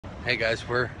Hey guys,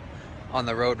 we're on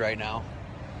the road right now.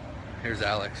 Here's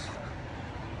Alex.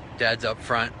 Dad's up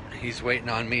front. He's waiting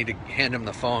on me to hand him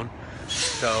the phone.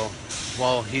 So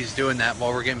while he's doing that,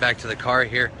 while we're getting back to the car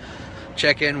here,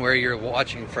 check in where you're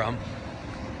watching from.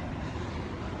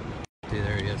 See,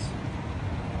 there he is.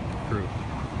 Crew.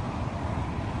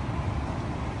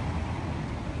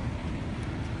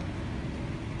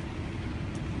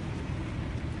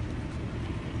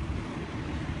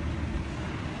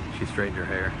 She straightened her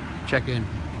hair. Check in.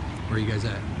 Where are you guys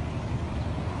at?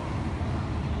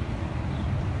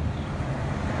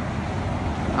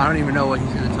 I don't even know what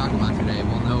he's going to talk about today.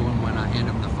 We'll know when I hand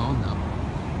him the phone, though.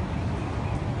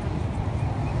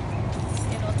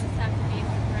 It'll just have to be a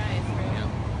surprise, right?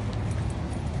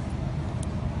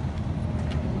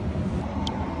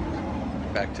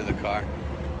 Yeah. Back to the car.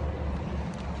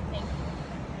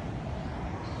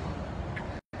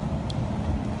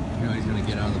 You know he's going to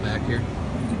get out of the back here?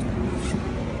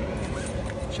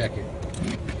 Check it.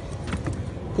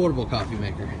 Portable coffee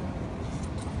maker.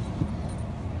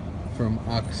 From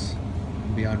Ox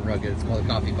Beyond Rugged. It's called a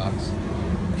coffee box.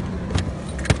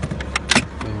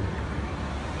 Boom.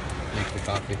 Makes the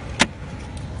coffee.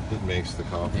 It makes the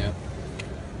coffee. Yeah.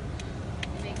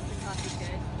 It makes the coffee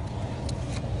good.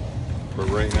 But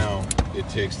right now, it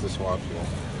takes the swap fuel.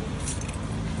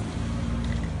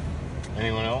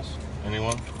 Anyone else?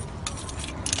 Anyone?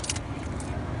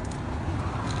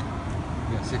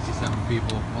 We got 67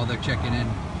 people. While they're checking in,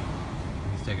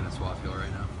 he's taking a swap fuel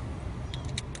right now.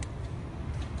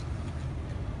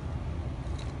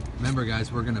 Remember,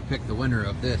 guys, we're gonna pick the winner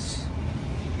of this.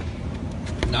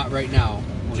 Not right now.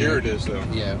 Jared is, though.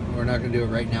 Yeah, we're not gonna do it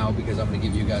right now because I'm gonna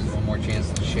give you guys one more chance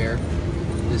to share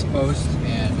this post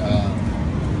and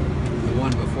the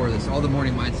one before this. All the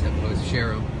morning mindset posts,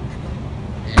 share them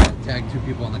and tag 2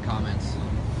 people in the comments.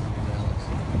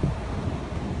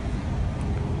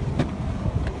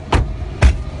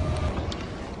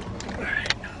 All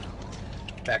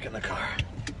right, back in the car.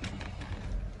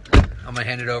 I'm gonna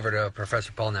hand it over to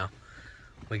Professor Paul now.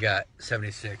 We got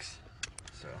 76.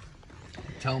 So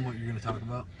tell him what you're gonna talk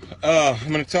about.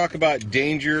 I'm going to talk about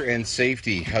danger and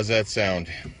safety. How's that sound?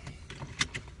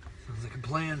 Sounds like a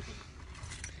plan.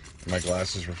 My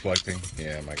glasses reflecting?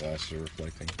 Yeah, my glasses are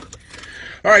reflecting.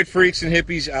 All right, freaks and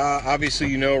hippies. Obviously,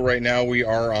 you know right now we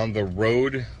are on the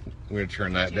road. We're going to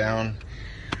turn that down.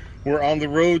 We're on the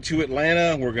road to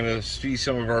Atlanta. We're going to see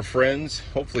some of our friends,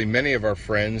 hopefully many of our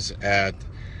friends, at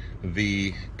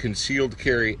the Concealed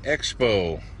Carry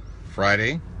Expo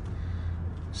Friday,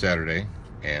 Saturday,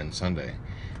 and Sunday.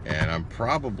 And I'm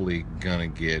probably gonna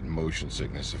get motion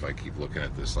sickness if I keep looking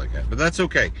at this like that, but that's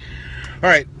okay. All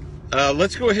right,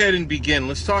 let's go ahead and begin.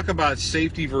 Let's talk about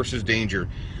safety versus danger.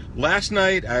 Last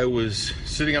night I was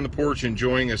sitting on the porch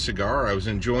enjoying a cigar. I was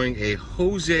enjoying a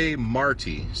Jose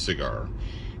Marti cigar,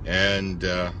 and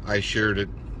I shared it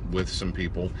with some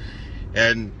people,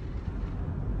 and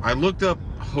I looked up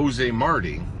Jose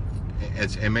Marti,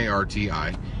 it's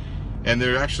M-A-R-T-I, and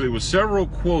there actually was several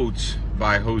quotes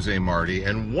by Jose Marti,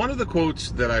 and one of the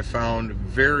quotes that I found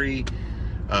very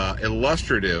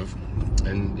illustrative,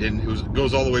 and it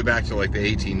goes all the way back to like the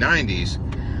 1890s,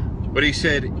 but he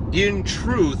said, "In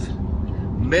truth,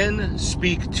 men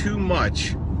speak too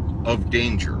much of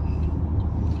danger."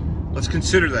 Let's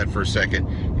consider that for a second.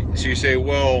 So you say,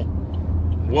 well,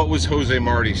 what was Jose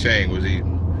Marti saying? Was he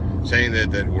saying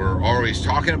that we're always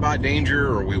talking about danger,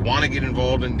 or we want to get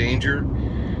involved in danger?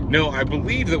 No, I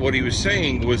believe that what he was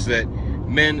saying was that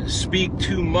men speak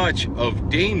too much of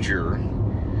danger,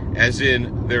 as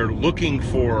in they're looking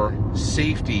for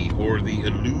safety or the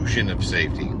illusion of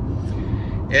safety.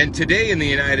 And today in the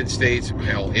United States,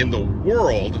 hell, in the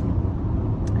world,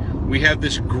 we have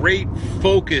this great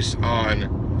focus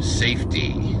on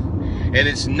safety. And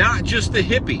it's not just the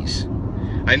hippies.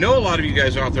 I know a lot of you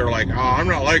guys out there are like, oh, I'm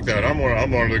not like that. I'm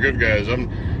one of the good guys. I'm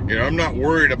not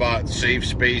worried about safe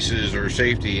spaces or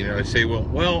safety. I say,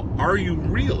 well, are you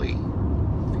really?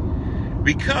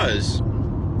 Because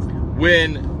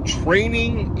when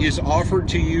training is offered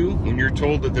to you, when you're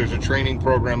told that there's a training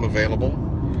program available,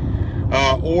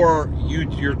 or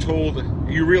you're told,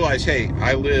 you realize, hey,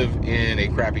 I live in a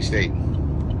crappy state.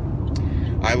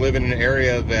 I live in an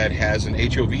area that has an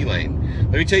HOV lane.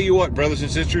 Let me tell you what, brothers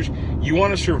and sisters, you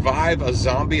want to survive a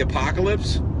zombie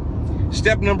apocalypse?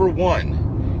 Step number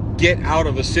 1, get out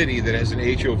of a city that has an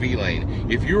HOV lane.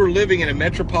 If you're living in a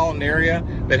metropolitan area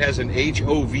that has an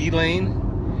HOV lane,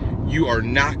 you are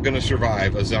not going to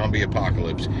survive a zombie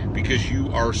apocalypse, because you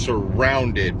are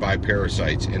surrounded by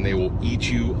parasites and they will eat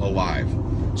you alive.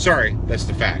 Sorry, that's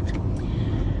the fact.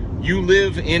 You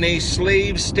live in a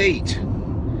slave state.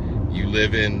 You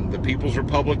live in the People's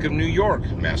Republic of New York,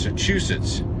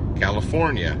 Massachusetts,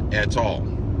 California, et al.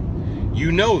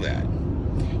 You know that.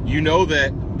 You know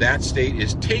that that state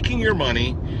is taking your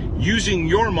money, using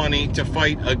your money to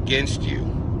fight against you,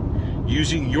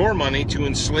 using your money to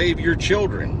enslave your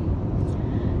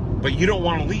children. But you don't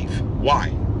want to leave.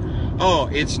 Why? Oh,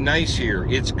 it's nice here.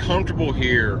 It's comfortable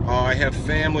here. Oh, I have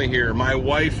family here. My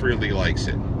wife really likes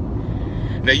it.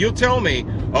 Now, you'll tell me,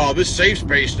 oh, this safe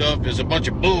space stuff is a bunch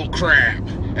of bull crap,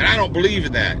 and I don't believe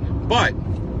in that. But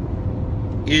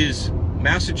is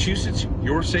Massachusetts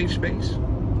your safe space?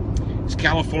 Is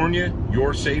California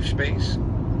your safe space?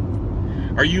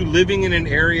 Are you living in an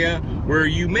area where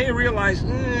you may realize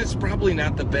it's probably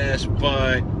not the best,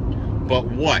 but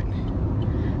what?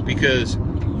 Because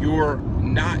you're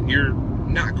not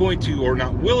going to, or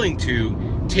not willing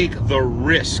to, take the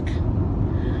risk.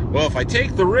 Well, if I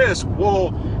take the risk,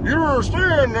 well, you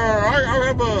understand, I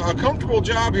have a comfortable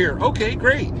job here. Okay,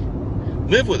 great.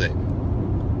 Live with it.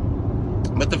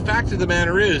 But the fact of the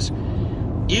matter is,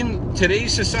 in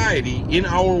today's society, in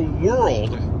our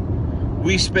world,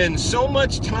 we spend so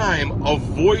much time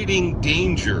avoiding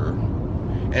danger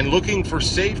and looking for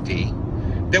safety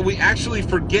that we actually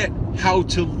forget how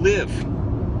to live.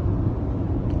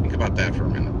 Think about that for a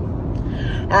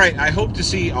minute. All right, I hope to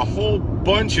see a whole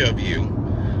bunch of you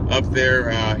up there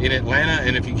in Atlanta,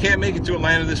 and if you can't make it to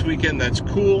Atlanta this weekend, that's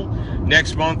cool.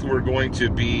 Next month we're going to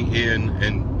be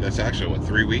and that's actually,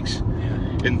 3 weeks?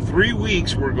 In 3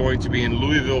 weeks we're going to be in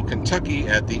Louisville, Kentucky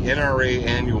at the NRA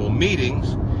annual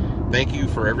meetings. Thank you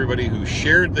for everybody who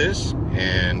shared this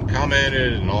and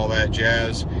commented and all that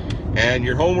jazz. And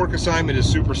your homework assignment is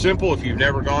super simple. If you've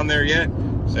never gone there yet,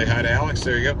 say hi to Alex.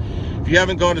 There you go. If you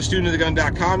haven't gone to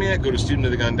studentofthegun.com yet, go to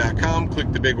studentofthegun.com,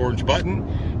 click the big orange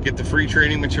button, get the free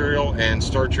training material, and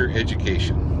start your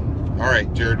education. All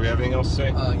right, Jared, do we have anything else to say?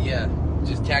 Yeah,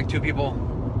 just tag two people.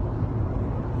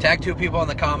 Tag two people in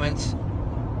the comments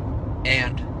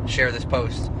and share this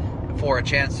post for a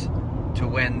chance to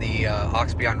win the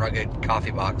Ox Beyond Rugged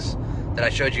coffee box that I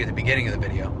showed you at the beginning of the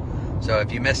video. So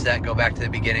if you missed that, go back to the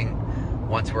beginning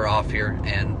once we're off here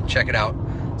and check it out.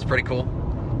 It's pretty cool.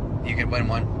 You can win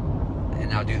one, and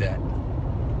now do that.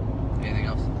 Anything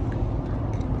else?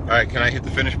 All right, can I hit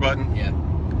the finish button? Yeah.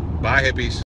 Bye, hippies.